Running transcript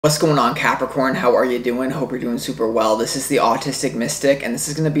What's going on, Capricorn? How are you doing? Hope you're doing super well. This is the Autistic Mystic, and this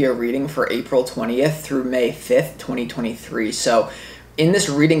is going to be a reading for April 20th through May 5th, 2023. So in this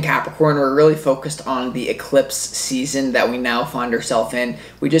reading, Capricorn, we're really focused on the eclipse season that we now find ourselves in.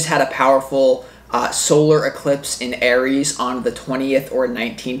 We just had a powerful solar eclipse in Aries on the 20th or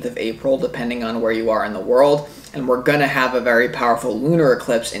 19th of April, depending on where you are in the world. And we're going to have a very powerful lunar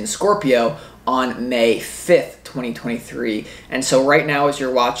eclipse in Scorpio on May 5th, 2023. And so right now, as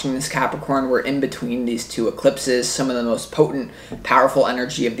you're watching this, Capricorn, we're in between these two eclipses. Some of the most potent, powerful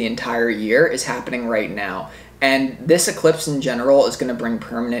energy of the entire year is happening right now. And this eclipse in general is going to bring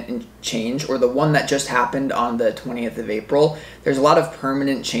permanent change, or the one that just happened on the 20th of April. There's a lot of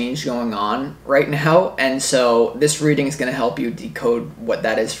permanent change going on right now. And so this reading is going to help you decode what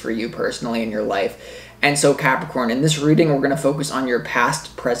that is for you personally in your life. And so, Capricorn, in this reading, we're going to focus on your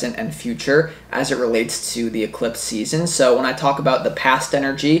past, present, and future as it relates to the eclipse season. So when I talk about the past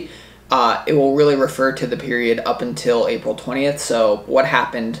energy, it will really refer to the period up until April 20th. So what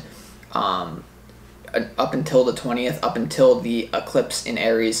happened up until the 20th, up until the eclipse in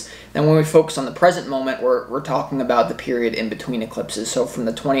Aries. Then when we focus on the present moment, we're talking about the period in between eclipses, so from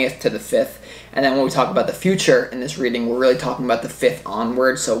the 20th to the 5th. And then when we talk about the future in this reading, we're really talking about the 5th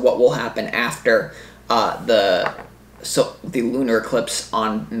onward, so what will happen after the lunar eclipse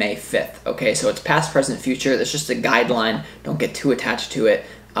on May 5th. Okay, so it's past, present, future. That's just a guideline. Don't get too attached to it.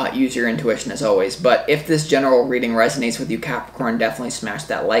 Use your intuition as always. But if this general reading resonates with you, Capricorn, definitely smash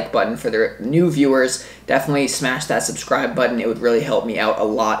that like button. For the new viewers, definitely smash that subscribe button. It would really help me out a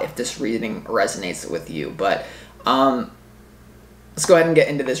lot if this reading resonates with you. But let's go ahead and get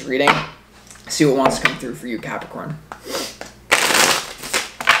into this reading. See what wants to come through for you, Capricorn.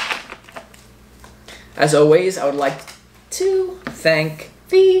 As always, I would like to thank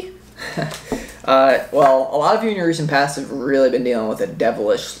the... well, a lot of you in your recent past have really been dealing with a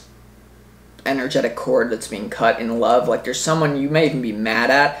devilish energetic cord that's being cut in love. Like, there's someone you may even be mad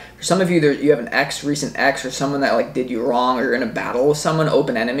at. For some of you, you have an recent ex, or someone that like did you wrong, or you're in a battle with someone,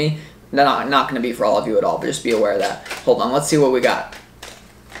 open enemy. Not going to be for all of you at all, but just be aware of that. Hold on, let's see what we got.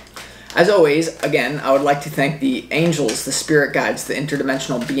 As always, again, I would like to thank the angels, the spirit guides, the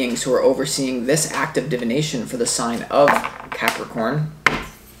interdimensional beings who are overseeing this act of divination for the sign of Capricorn.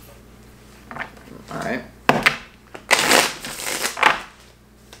 All right.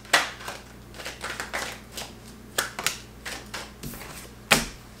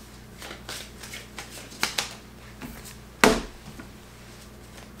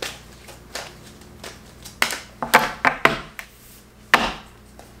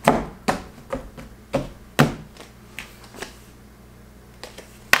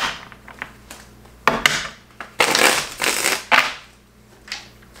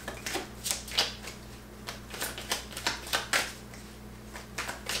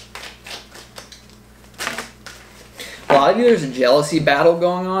 A lot of you, there's a jealousy battle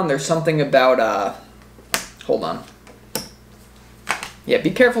going on. There's something about, hold on. Yeah, be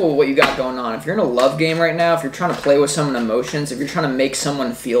careful with what you got going on. If you're in a love game right now, if you're trying to play with someone's emotions, if you're trying to make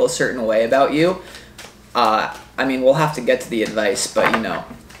someone feel a certain way about you, I mean, we'll have to get to the advice, but, you know,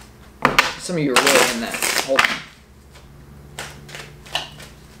 some of you are really in that. Hold on.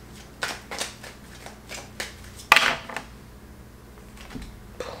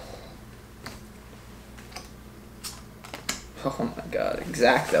 Oh my god,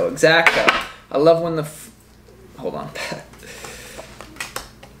 exacto. I love when the... Hold on.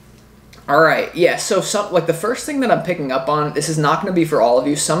 Alright, yeah, so like the first thing that I'm picking up on, this is not going to be for all of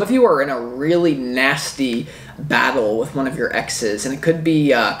you. Some of you are in a really nasty battle with one of your exes, and it could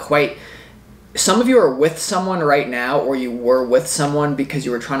be quite... Some of you are with someone right now, or you were with someone because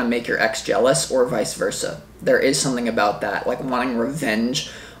you were trying to make your ex jealous, or vice versa. There is something about that, like wanting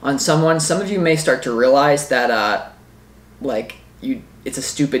revenge on someone. Some of you may start to realize that... like it's a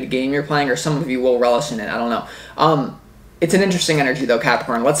stupid game you're playing, or some of you will relish in it. I don't know. It's an interesting energy though,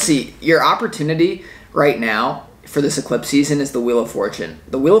 Capricorn. Let's see. Your opportunity right now for this eclipse season is the Wheel of Fortune.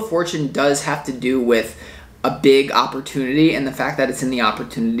 The Wheel of Fortune does have to do with a big opportunity, and the fact that it's in the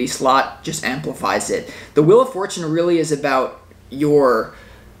opportunity slot just amplifies it. The Wheel of Fortune really is about your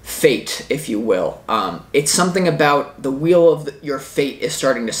fate, if you will. It's something about the wheel of your fate is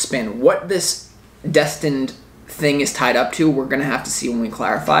starting to spin. What this destined thing is tied up to, we're going to have to see when we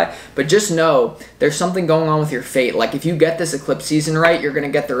clarify, but just know there's something going on with your fate. Like, if you get this eclipse season right, you're going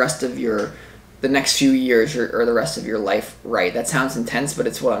to get the rest of the next few years or the rest of your life right. That sounds intense, but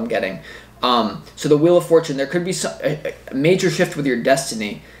it's what I'm getting. So the Wheel of Fortune, there could be a major shift with your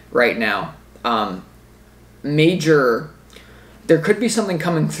destiny right now. there could be something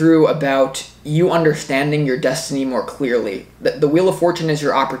coming through about you understanding your destiny more clearly. The Wheel of Fortune is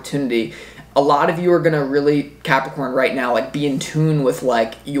your opportunity. A lot of you are going to really, Capricorn, right now, like, be in tune with,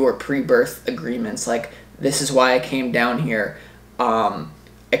 like, your pre-birth agreements. Like, this is why I came down here,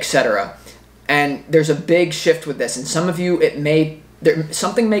 etc. And there's a big shift with this. And some of you,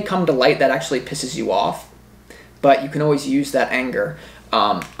 something may come to light that actually pisses you off, but you can always use that anger.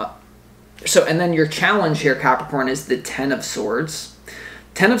 And then your challenge here, Capricorn, is the Ten of Swords.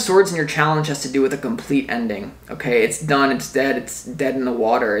 Ten of Swords and your challenge has to do with a complete ending. Okay, it's done, it's dead in the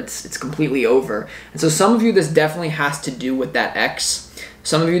water, it's completely over. And so some of you, this definitely has to do with that ex.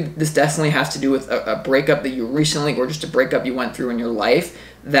 Some of you, this definitely has to do with a breakup that you recently, or just a breakup you went through in your life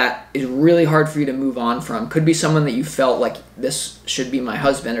that is really hard for you to move on from. Could be someone that you felt like, this should be my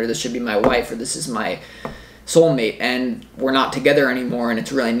husband, or this should be my wife, or this is my soulmate, and we're not together anymore, and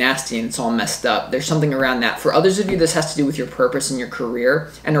it's really nasty and it's all messed up. There's something around that. For others of you, this has to do with your purpose and your career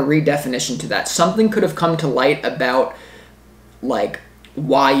and a redefinition to that. Something could have come to light about, like,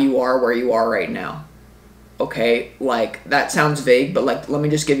 why you are where you are right now. Okay, like, that sounds vague, but, like, let me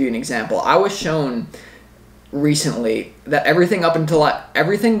just give you an example. I was shown recently that everything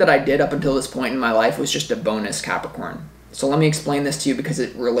that I did up until this point in my life was just a bonus, Capricorn. So let me explain this to you because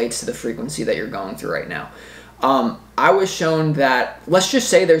it relates to the frequency that you're going through right now. I was shown that, let's just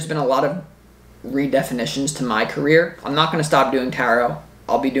say there's been a lot of redefinitions to my career. I'm not going to stop doing tarot.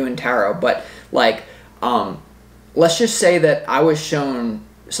 I'll be doing tarot. But, like, let's just say that I was shown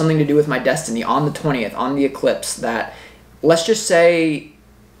something to do with my destiny on the 20th, on the eclipse, that, let's just say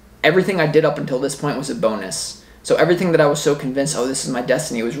everything I did up until this point was a bonus. So everything that I was so convinced, oh, this is my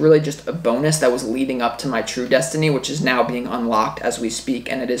destiny, was really just a bonus that was leading up to my true destiny, which is now being unlocked as we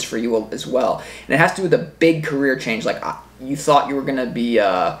speak, and it is for you as well. And it has to do with a big career change. Like, you thought you were going to be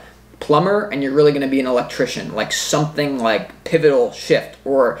a plumber, and you're really going to be an electrician. Like, something like pivotal shift,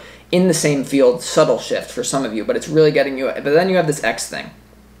 or in the same field, subtle shift for some of you, but it's really getting you. But then you have this X thing,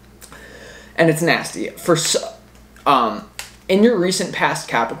 and it's nasty. In your recent past,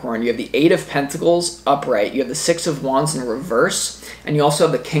 Capricorn, you have the Eight of Pentacles upright, you have the Six of Wands in reverse, and you also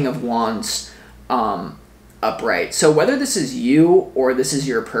have the King of Wands upright. So whether this is you or this is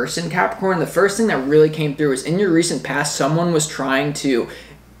your person, Capricorn, the first thing that really came through is in your recent past, someone was trying to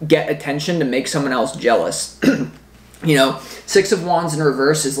get attention to make someone else jealous. You know, Six of Wands in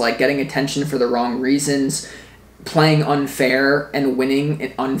reverse is like getting attention for the wrong reasons, playing unfair and winning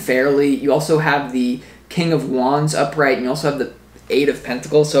it unfairly. You also have the King of Wands upright, and you also have the Eight of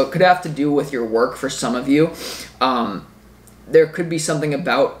Pentacles, so it could have to do with your work for some of you. There could be something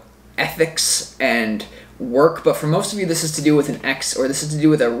about ethics and work, but for most of you, this is to do with an ex, or this is to do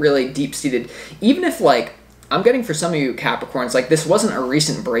with a really deep-seated, even if, like, I'm getting for some of you Capricorns, like, this wasn't a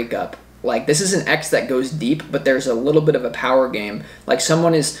recent breakup. Like, this is an ex that goes deep, but there's a little bit of a power game. Like,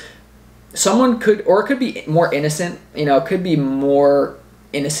 someone could, or it could be more innocent, you know, it could be more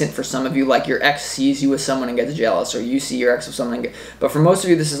innocent for some of you, like your ex sees you with someone and gets jealous, or you see your ex with someone, but for most of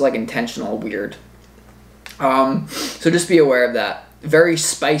you, this is like intentional weird. So just be aware of that. Very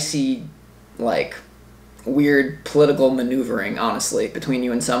spicy, like, weird political maneuvering, honestly, between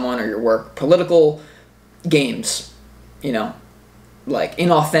you and someone or your work. Political games, you know, like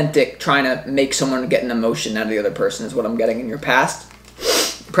inauthentic, trying to make someone get an emotion out of the other person is what I'm getting in your past.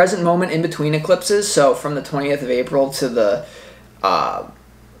 Present moment in between eclipses, so from the 20th of April to the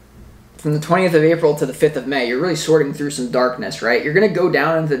 5th of May, you're really sorting through some darkness, right? You're going to go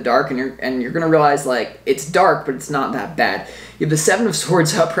down into the dark, and you're going to realize, like, it's dark, but it's not that bad. You have the Seven of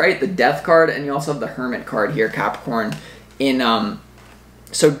Swords upright, the Death card, and you also have the Hermit card here, Capricorn, in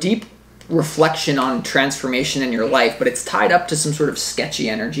so deep reflection on transformation in your life, but it's tied up to some sort of sketchy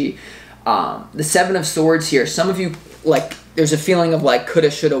energy. The Seven of Swords here, some of you, like, there's a feeling of, like,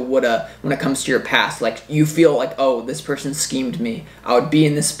 coulda, shoulda, woulda when it comes to your past. Like, you feel like, oh, this person schemed me. I would be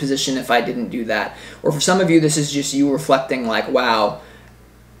in this position if I didn't do that. Or for some of you, this is just you reflecting, like, wow,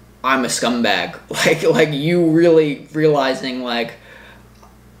 I'm a scumbag. Like you really realizing, like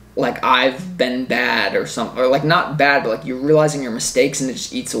I've been bad or something. Or, like, not bad, but, like, you're realizing your mistakes and it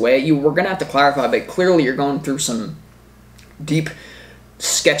just eats away at you. We're going to have to clarify, but clearly you're going through some deep,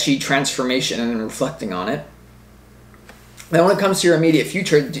 sketchy transformation and reflecting on it. Then when it comes to your immediate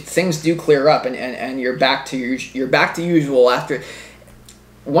future, things do clear up, and you're back to usual after.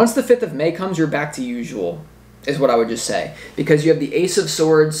 Once the 5th of May comes, you're back to usual, is what I would just say. Because you have the Ace of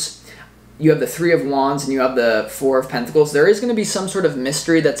Swords, you have the Three of Wands, and you have the Four of Pentacles. There is going to be some sort of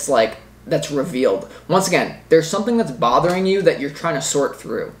mystery that's revealed. Once again, there's something that's bothering you that you're trying to sort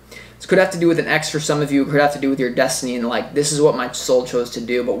through. This could have to do with an ex for some of you. It could have to do with your destiny, and, like, this is what my soul chose to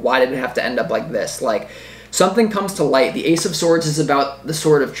do, but why did it have to end up like this? Like, something comes to light. The Ace of Swords is about the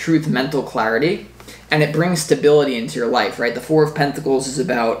sort of truth, mental clarity, and it brings stability into your life, right? The Four of Pentacles is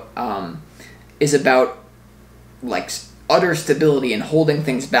about like utter stability and holding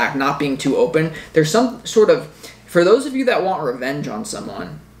things back, not being too open. There's some sort of, for those of you that want revenge on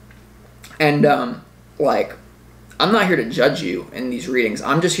someone, and like, I'm not here to judge you in these readings.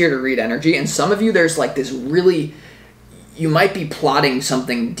 I'm just here to read energy. And some of you, there's like this really, you might be plotting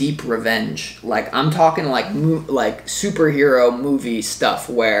something deep revenge. Like, I'm talking like superhero movie stuff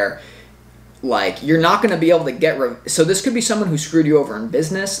where like you're not going to be able to get so this could be someone who screwed you over in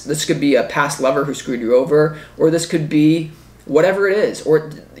business, this could be a past lover who screwed you over, or this could be whatever it is,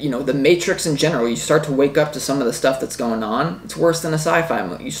 or you know, the Matrix in general. You start to wake up to some of the stuff that's going on. It's worse than a sci-fi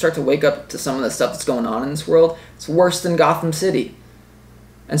movie. You start to wake up to some of the stuff that's going on in this world. It's worse than Gotham City.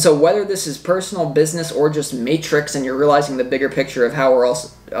 And so whether this is personal, business, or just Matrix, and you're realizing the bigger picture of how we're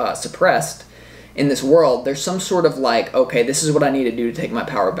all suppressed in this world, there's some sort of like, okay, this is what I need to do to take my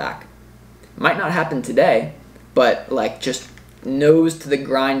power back. Might not happen today, but like just nose to the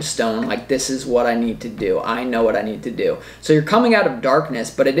grindstone, like this is what I need to do. I know what I need to do. So you're coming out of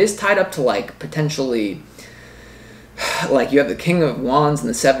darkness, but it is tied up to like potentially, like you have the King of Wands and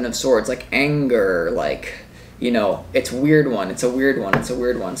the Seven of Swords, like anger, like, you know, it's a weird one. It's a weird one. It's a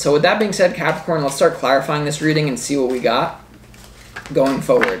weird one. So with that being said, Capricorn, let's start clarifying this reading and see what we got going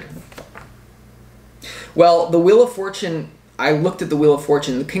forward. Well, the Wheel of Fortune, I looked at the Wheel of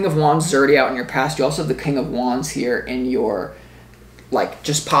Fortune. The King of Wands is already out in your past. You also have the King of Wands here in your, like,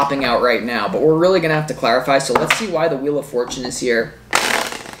 just popping out right now. But we're really going to have to clarify. So let's see why the Wheel of Fortune is here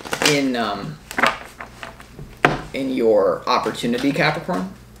in your opportunity,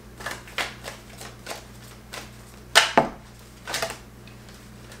 Capricorn.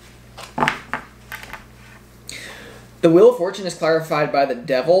 The Wheel of Fortune is clarified by the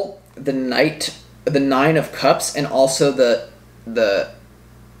Devil, the Knight, the Nine of Cups, and also the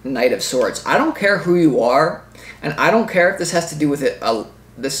Knight of Swords. I don't care who you are, and I don't care if this has to do with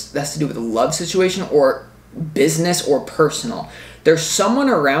this has to do with a love situation or business or personal. There's someone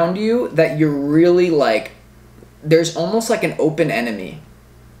around you that you're really like, there's almost like an open enemy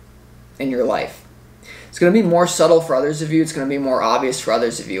in your life. It's going to be more subtle for others of you. It's going to be more obvious for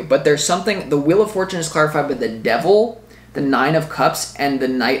others of you. But there's something, the Wheel of Fortune is clarified by the Devil, the Nine of Cups, and the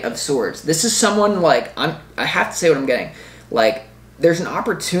Knight of Swords. This is someone like, I have to say what I'm getting. Like, there's an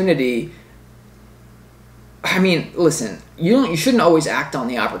opportunity. I mean, listen, you shouldn't always act on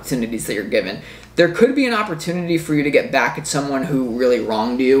the opportunities that you're given. There could be an opportunity for you to get back at someone who really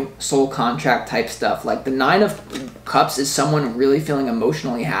wronged you, soul contract type stuff. Like the Nine of Cups is someone really feeling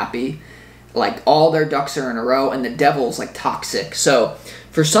emotionally happy, like all their ducks are in a row, and the Devil's like toxic. So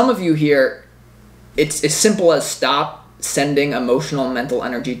for some of you here, it's as simple as stop sending emotional and mental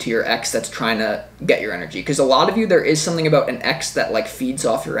energy to your ex that's trying to get your energy. Because a lot of you, there is something about an ex that like feeds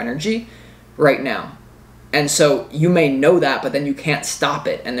off your energy right now. And so you may know that, but then you can't stop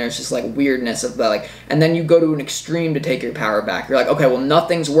it. And there's just like weirdness of the like, and then you go to an extreme to take your power back. You're like, okay, well,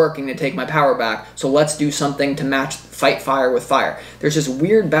 nothing's working to take my power back, so let's do something to match, fight fire with fire. There's this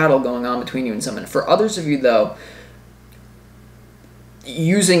weird battle going on between you and someone. For others of you though,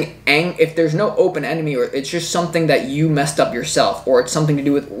 using if there's no open enemy, or it's just something that you messed up yourself, or it's something to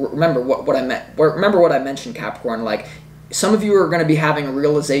do with, remember what I meant, remember what I mentioned, Capricorn, like some of you are going to be having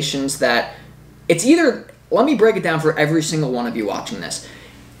realizations that it's either, let me break it down for every single one of you watching this.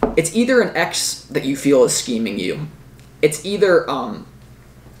 It's either an ex that you feel is scheming you. It's either,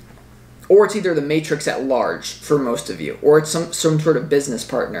 or it's either the Matrix at large for most of you, or it's some sort of business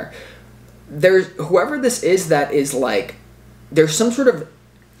partner. There's, whoever this is that is like, there's some sort of,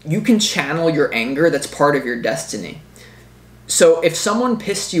 you can channel your anger that's part of your destiny. So if someone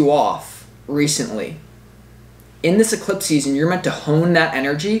pissed you off recently, in this eclipse season, you're meant to hone that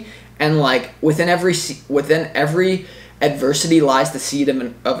energy. And like within every adversity lies the seed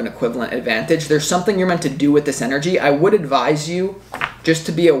of an equivalent advantage. There's something you're meant to do with this energy. I would advise you just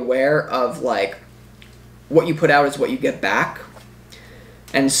to be aware of like what you put out is what you get back.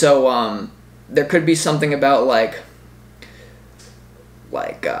 And so there could be something about like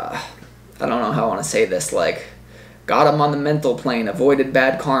I don't know how I want to say this, like got him on the mental plane, avoided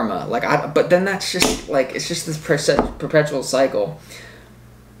bad karma. Like but then that's just like, it's just this perpetual cycle.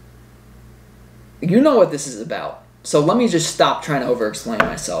 You know what this is about. So let me just stop trying to over-explain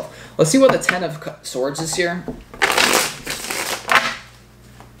myself. Let's see what the Ten of Swords is here.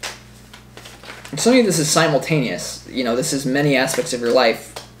 For some of you, this is simultaneous. You know, this is many aspects of your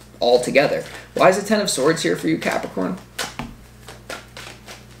life all together. Why is the Ten of Swords here for you, Capricorn?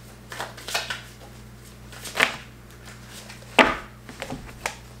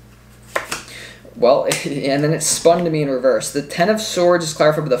 Well, and then it spun to me in reverse. The Ten of Swords is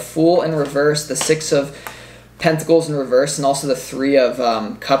clarified by the Fool in reverse, the Six of Pentacles in reverse, and also the Three of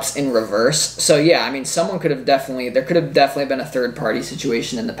Cups in reverse. So yeah, I mean, someone could have definitely, there could have definitely been a third-party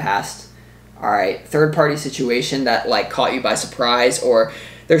situation in the past. All right, third-party situation that like caught you by surprise, or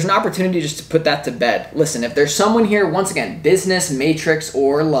there's an opportunity just to put that to bed. Listen, if there's someone here, once again, business, matrix,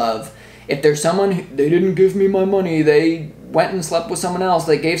 or love, if there's someone, they didn't give me my money, they went and slept with someone else,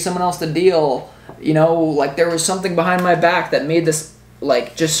 they gave someone else the deal, you know, like there was something behind my back that made this,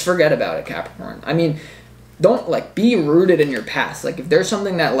 like, just forget about it, Capricorn. I mean, don't, like, be rooted in your past. Like, if there's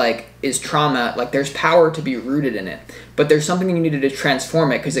something that, like, is trauma, like, there's power to be rooted in it. But there's something you needed to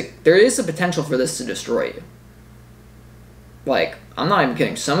transform it, because there is a potential for this to destroy you. Like, I'm not even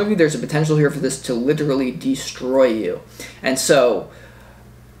kidding. Some of you, there's a potential here for this to literally destroy you. And so,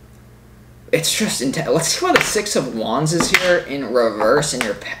 it's just intense. Let's see why the Six of Wands is here in reverse in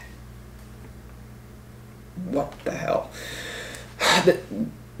your what the hell?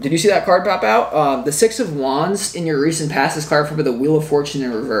 Did you see that card pop out? The Six of Wands in your recent past is clarified by the Wheel of Fortune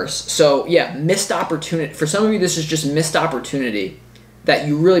in reverse. So, yeah, missed opportunity. For some of you, this is just missed opportunity that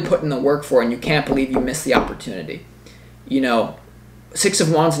you really put in the work for, and you can't believe you missed the opportunity. You know, Six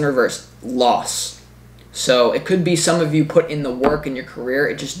of Wands in reverse, loss. So it could be some of you put in the work in your career,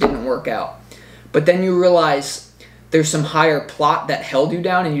 it just didn't work out. But then you realize there's some higher plot that held you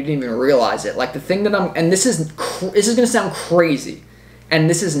down and you didn't even realize it. Like the thing that and this is going to sound crazy. And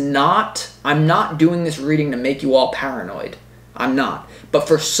this is not, I'm not doing this reading to make you all paranoid. I'm not. But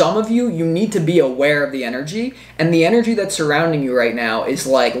for some of you, you need to be aware of the energy. And the energy that's surrounding you right now is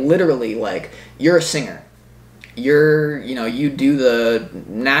like, literally, like, you're a singer. You do the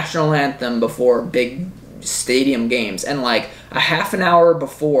national anthem before big stadium games. And like a half an hour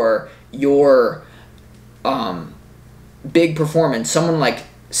before your big performance, someone like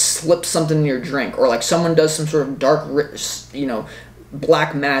slips something in your drink. Or like someone does some sort of dark,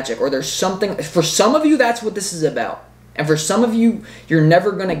 black magic, or there's something. For some of you, that's what this is about, and for some of you, you're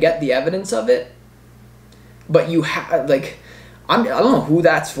never gonna get the evidence of it, but you have, like, I don't know who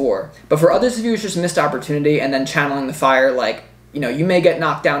that's for, but for others of you, it's just missed opportunity, and then channeling the fire. Like, you may get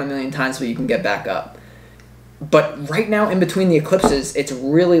knocked down a million times, but you can get back up. But right now, in between the eclipses, it's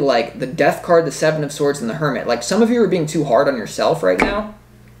really like the Death card, the Seven of Swords, and the Hermit. Like, some of you are being too hard on yourself right now.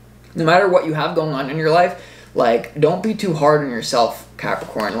 No matter what you have going on in your life, like, don't be too hard on yourself,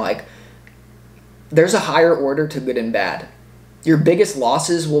 Capricorn. Like, there's a higher order to good and bad. Your biggest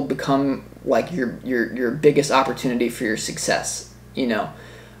losses will become, like, your biggest opportunity for your success,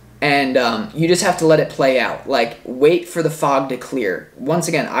 And you just have to let it play out. Like, wait for the fog to clear. Once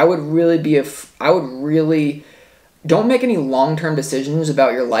again, I would really don't make any long-term decisions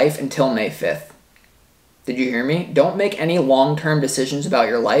about your life until May 5th. Did you hear me? Don't make any long-term decisions about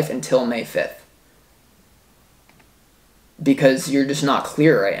your life until May 5th. Because you're just not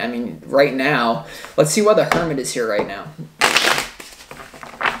clear, right? I mean, right now, let's see why the Hermit is here right now.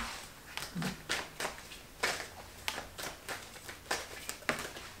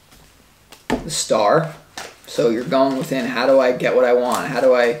 The Star. So you're going within, how do I get what I want? How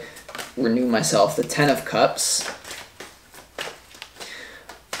do I renew myself? The Ten of Cups.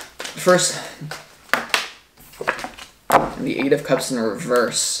 First, and the Eight of Cups in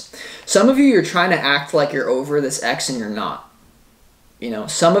reverse. Some of you, you're trying to act like you're over this ex and you're not.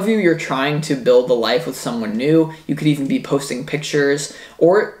 Some of you, you're trying to build a life with someone new. You could even be posting pictures.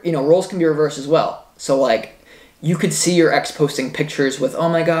 Or, roles can be reversed as well. So, like, you could see your ex posting pictures with, oh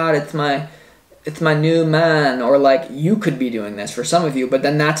my God, it's my new man. Or, like, you could be doing this for some of you, but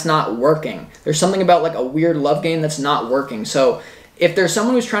then that's not working. There's something about, like, a weird love game that's not working. So, if there's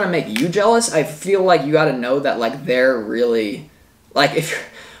someone who's trying to make you jealous, I feel like you got to know that, like, they're really, like, if you're,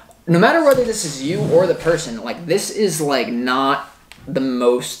 no matter whether this is you or the person, like, this is, like, not the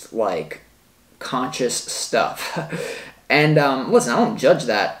most, like, conscious stuff. And, listen, I don't judge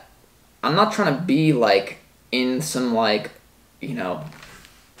that. I'm not trying to be, like, in some, like,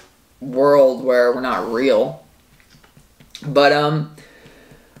 world where we're not real. But,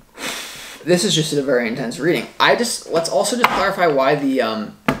 this is just a very intense reading. Let's also just clarify why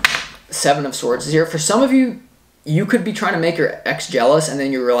the, Seven of Swords is here. For some of you, you could be trying to make your ex jealous, and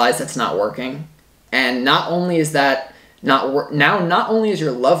then you realize that's not working. And not only is that not only is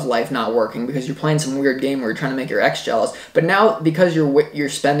your love life not working because you're playing some weird game where you're trying to make your ex jealous, but now because you're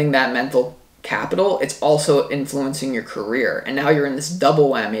spending that mental capital, it's also influencing your career. And now you're in this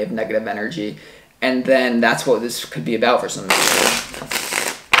double whammy of negative energy, and then that's what this could be about for some of you.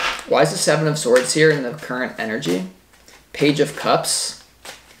 Why is the Seven of Swords here in the current energy? Page of Cups.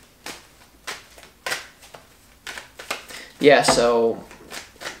 Yeah, so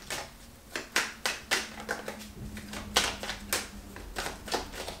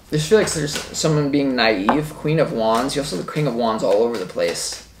just feel like there's someone being naive. Queen of Wands. You also have the King of Wands all over the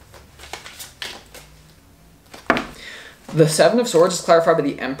place. The Seven of Swords is clarified by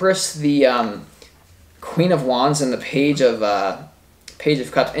the Empress, the Queen of Wands, and the Page of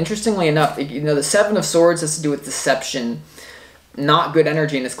Cups. Interestingly enough, you know, the Seven of Swords has to do with deception, not good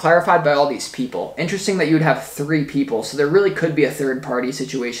energy, and it's clarified by all these people. Interesting that you would have 3 people, so there really could be a third-party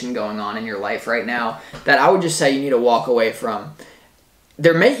situation going on in your life right now that I would just say you need to walk away from.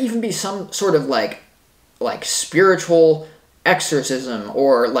 There may even be some sort of like spiritual exorcism,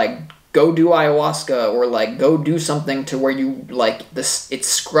 or like go do ayahuasca, or like go do something to where you like this, it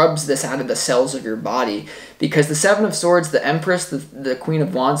scrubs this out of the cells of your body, because the Seven of Swords, the Empress, the Queen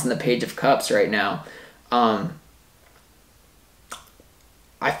of Wands, and the Page of Cups right now,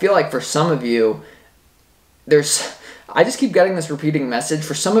 I feel like for some of you, I just keep getting this repeating message.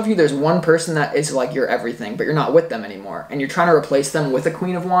 For some of you, there's one person that is like your everything, but you're not with them anymore. And you're trying to replace them with a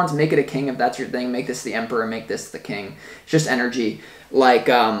Queen of Wands. Make it a King if that's your thing. Make this the Emperor. Make this the King. It's just energy. Like,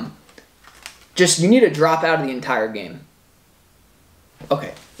 just, you need to drop out of the entire game.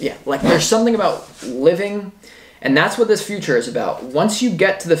 Okay, yeah. Like, there's something about living, and that's what this future is about. Once you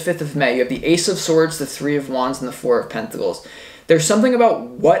get to the 5th of May, you have the Ace of Swords, the 3 of Wands, and the 4 of Pentacles. There's something about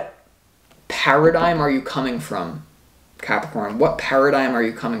what paradigm are you coming from, Capricorn? What paradigm are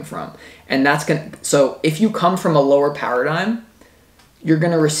you coming from? And that's going to... So if you come from a lower paradigm, you're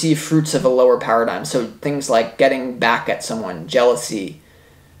going to receive fruits of a lower paradigm. So things like getting back at someone, jealousy.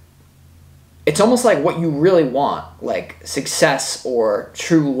 It's almost like what you really want, like success or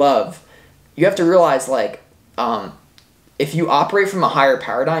true love. You have to realize, like, if you operate from a higher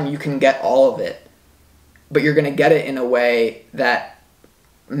paradigm, you can get all of it. But you're going to get it in a way that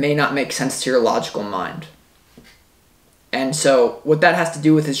may not make sense to your logical mind. And so what that has to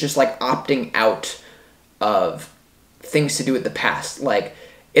do with is just like opting out of things to do with the past. Like,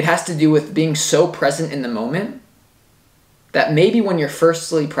 it has to do with being so present in the moment that maybe when you're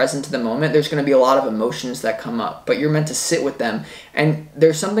firstly present to the moment, there's going to be a lot of emotions that come up, but you're meant to sit with them. And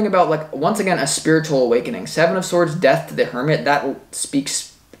there's something about, like, once again, a spiritual awakening. Seven of Swords, death to the Hermit, that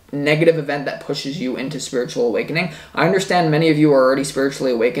speaks negative event that pushes you into spiritual awakening. I understand many of you are already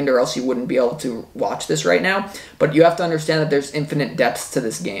spiritually awakened, or else you wouldn't be able to watch this right now, but you have to understand that there's infinite depths to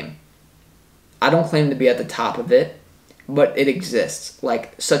this game. I don't claim to be at the top of it, but it exists,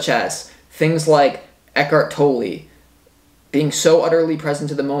 like, such as things like Eckhart Tolle being so utterly present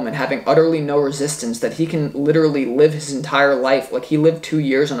to the moment, having utterly no resistance that he can literally live his entire life. Like, he lived 2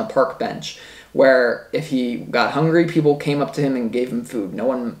 years on a park bench, where if he got hungry, people came up to him and gave him food.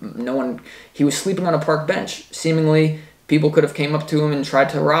 He was sleeping on a park bench. Seemingly, people could have came up to him and tried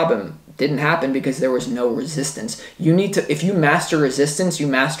to rob him. Didn't happen because there was no resistance. You need to, if you master resistance, you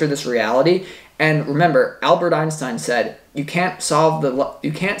master this reality. And remember, Albert Einstein said, you can't solve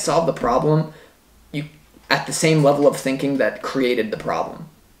the problem at the same level of thinking that created the problem.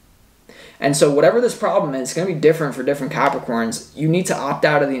 And so whatever this problem is, it's going to be different for different Capricorns. You need to opt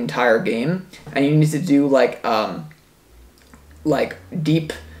out of the entire game, and you need to do like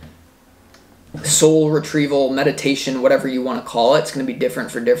deep soul retrieval, meditation, whatever you want to call it. It's going to be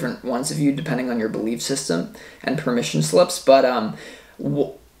different for different ones of you, depending on your belief system and permission slips. But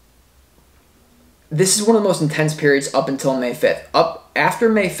this is one of the most intense periods up until May 5th. After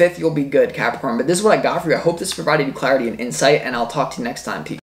May 5th, you'll be good, Capricorn. But this is what I got for you. I hope this provided you clarity and insight, and I'll talk to you next time. Peace.